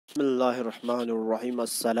बिस्मिल्लाहिर्रहमानिर्रहीम।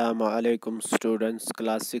 अस्सलाम वालेकुम स्टूडेंट्स।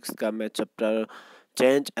 क्लास 6 का मैं चैप्टर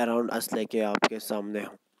चेंज अराउंड अस लेके आपके सामने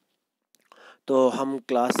हूँ। तो हम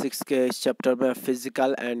क्लास 6 के इस चैप्टर में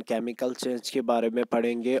फ़िज़िकल एंड केमिकल चेंज के बारे में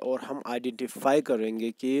पढ़ेंगे और हम आइडेंटिफाई करेंगे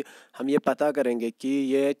कि हम ये पता करेंगे कि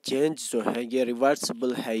ये चेंज जो है ये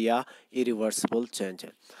रिवर्सिबल है या इरिवर्सिबल चेंज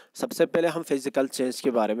है। सबसे पहले हम फिज़िकल चेंज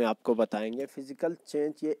के बारे में आपको बताएंगे। फ़िज़िकल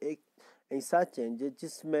चेंज ये एक ऐसा चेंज है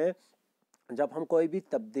जिसमें जब हम कोई भी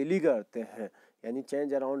तब्दीली करते हैं, यानी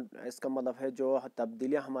चेंज अराउंड, इसका मतलब है जो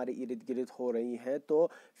तब्दीलियां हमारे इर्द गिर्द हो रही हैं, तो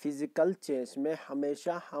फिज़िकल चेंज में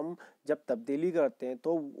हमेशा हम जब तब्दीली करते हैं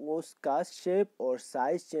तो वो उसका शेप और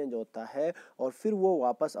साइज़ चेंज होता है और फिर वो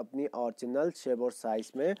वापस अपनी ओरिजिनल शेप और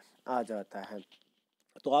साइज़ में आ जाता है।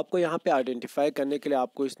 तो आपको यहाँ पे आइडेंटिफाई करने के लिए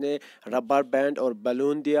आपको इसने रबर बैंड और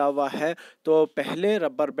बलून दिया हुआ है। तो पहले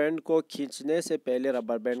रबर बैंड को खींचने से पहले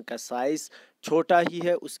रबर बैंड का साइज़ छोटा ही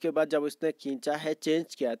है, उसके बाद जब उसने खींचा है,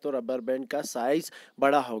 चेंज किया, तो रबर बैंड का साइज़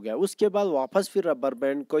बड़ा हो गया। उसके बाद वापस फिर रबर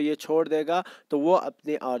बैंड को ये छोड़ देगा तो वो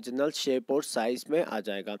अपने ओरिजिनल शेप और साइज़ में आ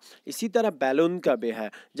जाएगा। इसी तरह बैलून का भी है।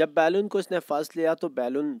 जब बैलून को इसने फर्स्ट लिया तो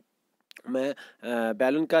बैलून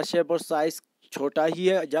का शेप और साइज़ छोटा ही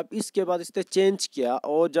है। जब इसके बाद इसने चेंज किया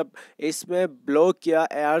और जब इसमें ब्लो किया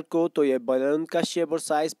एयर को तो ये बैलून का शेप और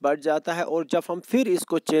साइज़ बढ़ जाता है, और जब हम फिर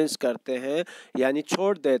इसको चेंज करते हैं यानी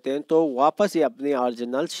छोड़ देते हैं तो वापस ये अपनी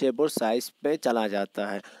ओरिजिनल शेप और साइज़ पे चला जाता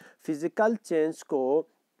है। फिज़िकल चेंज को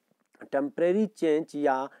टेम्परेरी चेंज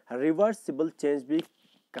या रिवर्सिबल चेंज भी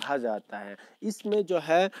कहा जाता है। इसमें जो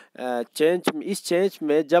है इस चेंज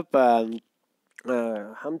में जब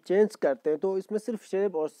हम चेंज करते हैं तो इसमें सिर्फ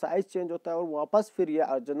शेप और साइज चेंज होता है और वापस फिर ये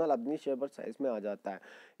ओरिजिनल अपनी शेप और साइज में आ जाता है।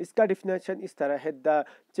 इसका डिफिनेशन इस तरह है: the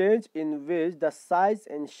change in which the size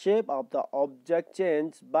and shape of the object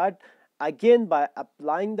change, but again by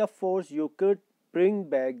applying the force you could bring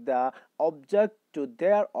back the object to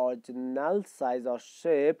their original size or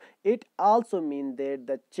shape. It also means that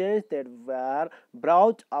the change that were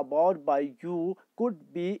brought about by you could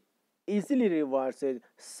be easily reversed.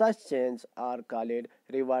 Such change are called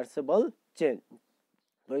reversible change.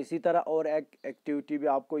 तो इसी तरह और एक activity भी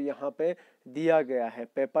आपको यहाँ पे दिया गया है: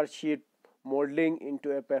 पेपर शीट मॉडलिंग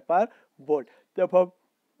इनटू ए पेपर बोर्ड। जब हम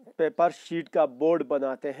पेपर शीट का बोर्ड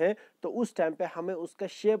बनाते हैं तो उस टाइम पे हमें उसका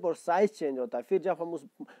शेप और साइज चेंज होता है। फिर जब हम उस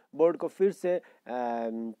बोर्ड को फिर से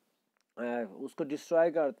उसको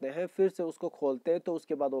डिस्ट्रॉय करते हैं, फिर से उसको खोलते हैं, तो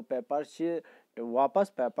उसके बाद वो पेपर शीट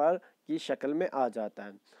वापस पेपर की शक्ल में आ जाता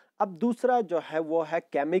है। अब दूसरा जो है वो है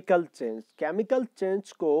केमिकल चेंज। केमिकल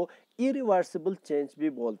चेंज को इरिवर्सिबल चेंज भी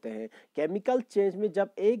बोलते हैं। केमिकल चेंज में जब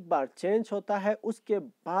एक बार चेंज होता है उसके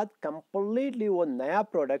बाद कंप्लीटली वो नया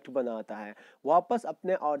प्रोडक्ट बनाता है, वापस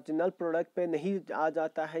अपने ओरिजिनल प्रोडक्ट पे नहीं आ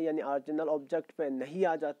जाता है, यानी ओरिजिनल ऑब्जेक्ट पे नहीं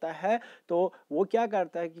आ जाता है। तो वो क्या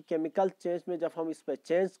करता है कि केमिकल चेंज में जब हम इस पे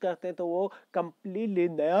चेंज करते हैं तो वो कंप्लीटली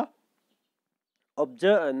नया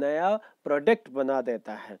प्रोडक्ट बना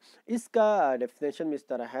देता है। इसका डेफिनेशन इस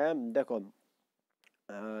तरह है, देखो,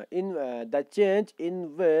 in the change in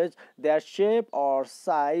which their shape or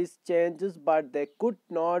size changes but they could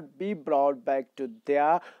not be brought back to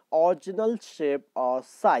their original shape or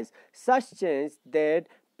size. Such change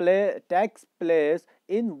that takes place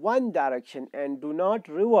in one direction and do not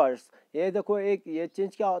reverse. ये देखो, ये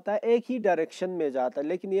change क्या होता है, एक ही direction में जाता है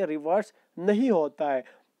लेकिन ये रिवर्स नहीं होता है,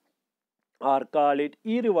 or call it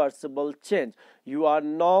irreversible change. You are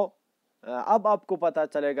now अब आपको पता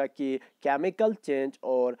चलेगा कि केमिकल चेंज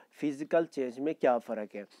और फिजिकल चेंज में क्या फ़र्क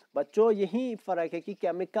है। बच्चों, यही फ़र्क है कि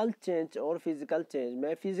केमिकल चेंज और फिजिकल चेंज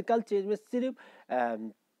में सिर्फ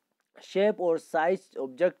शेप और साइज,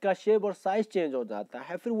 ऑब्जेक्ट का शेप और साइज चेंज हो जाता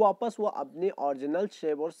है, फिर वापस वो अपनी ओरिजिनल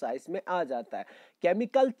शेप और साइज में आ जाता है।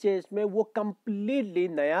 केमिकल चेंज में वो कंप्लीटली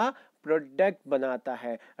नया प्रोडक्ट बनाता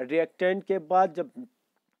है। रिएक्टेंट के बाद जब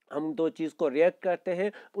हम दो चीज़ को रिएक्ट करते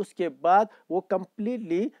हैं उसके बाद वो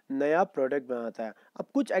कंप्लीटली नया प्रोडक्ट बनाता है। अब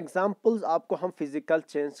कुछ एग्जांपल्स आपको हम फिजिकल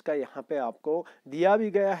चेंज का यहाँ पे आपको दिया भी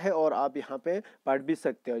गया है और आप यहाँ पे पढ़ भी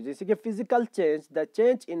सकते हो। जैसे कि physical change, the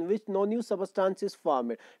change in which no new substance is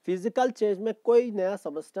formed. Physical change में कोई नया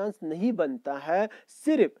सबस्टेंस नहीं बनता है,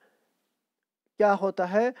 सिर्फ क्या होता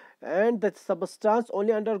है, and the substance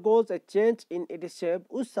only undergoes A change in its shape.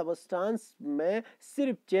 उस सबस्टेंस में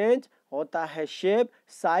सिर्फ चेंज होता है शेप,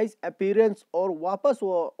 साइज, अपीयरेंस, और वापस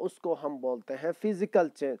वो उसको हम बोलते हैं फिजिकल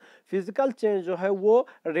चेंज। फिजिकल चेंज जो है वो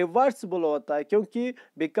रिवर्सिबल होता है, क्योंकि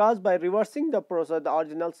because by reversing the process the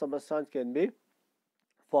original substance can be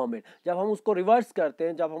format. जब हम उसको रिवर्स करते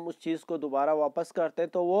हैं, जब हम उस चीज़ को दोबारा वापस करते हैं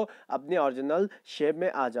तो वो अपने ओरिजिनल शेप में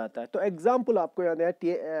आ जाता है। तो एग्जांपल आपको याद है,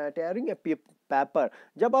 टेयरिंग ए पेपर।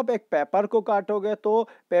 जब आप एक पेपर को काटोगे तो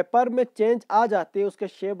पेपर में चेंज आ जाती है उसके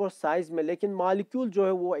शेप और साइज में, लेकिन मॉलिक्यूल जो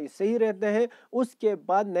है वो ऐसे ही रहते हैं। उसके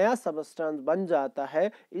बाद नया सबस्टेंस बन जाता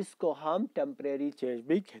है, इसको हम टेम्परेरी चेंज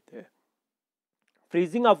भी कहते हैं।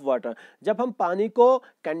 फ्रीजिंग ऑफ वाटर, जब हम पानी को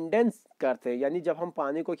कंडेंस करते हैं, यानी जब हम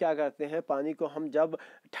पानी को क्या करते हैं, पानी को हम जब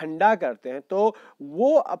ठंडा करते हैं तो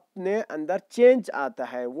वो अपने अंदर चेंज आता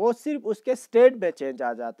है, वो सिर्फ उसके स्टेट में चेंज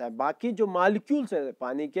आ जाता है, बाकी जो मॉलिक्यूल्स हैं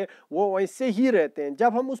पानी के वो वैसे ही रहते हैं।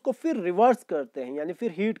 जब हम उसको फिर रिवर्स करते हैं यानी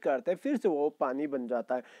फिर हीट करते हैं, फिर से वो पानी बन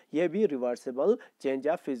जाता है। ये भी रिवर्सिबल चेंज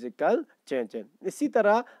या फिजिकल चेंज है। इसी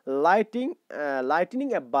तरह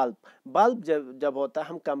लाइटनिंग ए बल्ब, बल्ब जब होता है,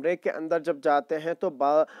 हम कमरे के अंदर जब जाते हैं तो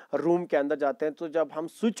रूम के अंदर जाते हैं तो जब हम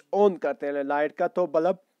स्विच ऑन करते हैं लाइट का तो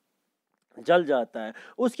बल्ब जल जाता है।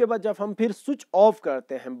 उसके बाद जब हम फिर स्विच ऑफ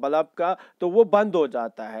करते हैं बल्ब का तो वो बंद हो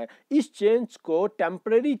जाता है। इस चेंज को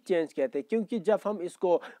टेम्परेरी चेंज कहते हैं, क्योंकि जब हम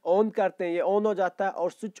इसको ऑन करते हैं ये ऑन हो जाता है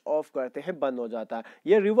और स्विच ऑफ करते हैं बंद हो जाता है।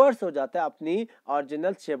 ये रिवर्स हो जाता है अपनी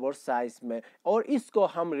ओरिजिनल शेप और साइज में, और इसको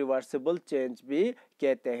हम रिवर्सिबल चेंज भी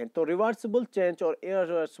कहते हैं। तो रिवर्सिबल चेंज और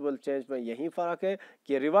इरिवर्सिबल चेंज में यही फर्क है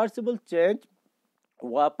कि रिवर्सिबल चेंज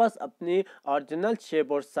वापस अपनी ओरिजिनल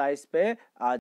शेप और साइज पे आ